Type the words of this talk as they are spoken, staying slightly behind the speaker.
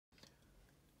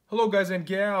Hello guys and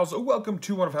gals, welcome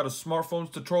to one of how to smartphones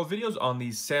tutorial videos on the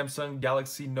Samsung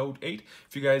Galaxy Note 8.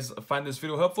 If you guys find this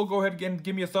video helpful, go ahead and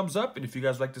give me a thumbs up. And if you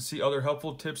guys like to see other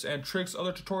helpful tips and tricks,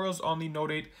 other tutorials on the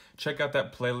Note 8, check out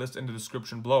that playlist in the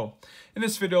description below. In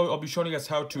this video, I'll be showing you guys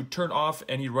how to turn off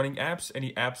any running apps,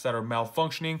 any apps that are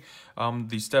malfunctioning,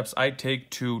 the steps I take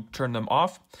to turn them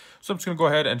off. So I'm just going to go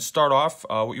ahead and start off.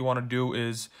 What you want to do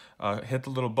is hit the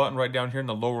little button right down here in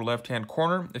the lower left-hand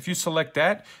corner. If you select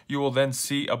that, you will then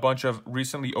see a bunch of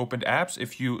recently opened apps.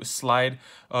 If you slide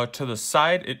to the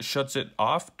side, it shuts it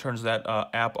off, turns that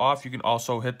app off. You can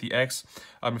also hit the X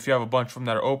if you have a bunch of them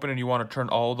that are open and you want to turn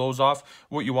all of those off.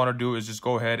 What you want to do is just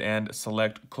go ahead and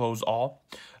select Close All.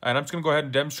 And I'm just going to go ahead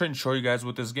and demonstrate and show you guys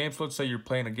with this game. So let's say you're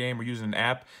playing a game or using an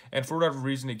app, and for whatever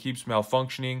reason it keeps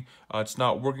malfunctioning. It's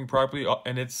not working properly,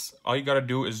 and it's all you got to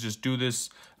do is just do this,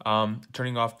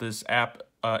 turning off this app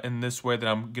in this way that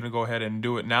I'm going to go ahead and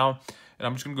do it now. And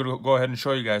I'm just going to go ahead and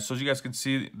show you guys. So as you guys can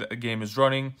see, the game is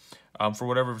running. For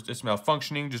whatever it's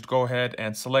malfunctioning, just go ahead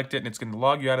and select it, and it's going to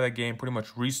log you out of that game, pretty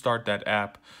much restart that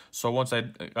app. So once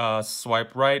I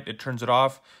swipe right, it turns it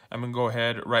off. I'm going to go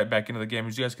ahead right back into the game.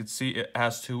 As you guys can see, it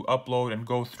has to upload and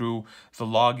go through the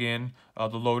login, the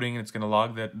loading, and it's going to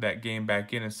log that game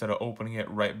back in instead of opening it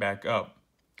right back up.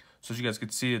 So as you guys can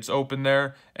see, it's open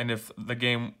there, and if the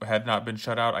game had not been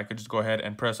shut out, I could just go ahead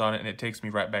and press on it, and it takes me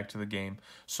right back to the game.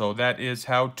 So that is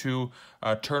how to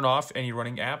turn off any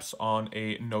running apps on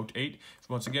a Note 8.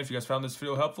 Once again, if you guys found this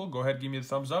video helpful, go ahead and give me a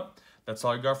thumbs up. That's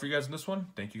all I got for you guys in this one.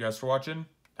 Thank you guys for watching.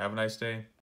 Have a nice day.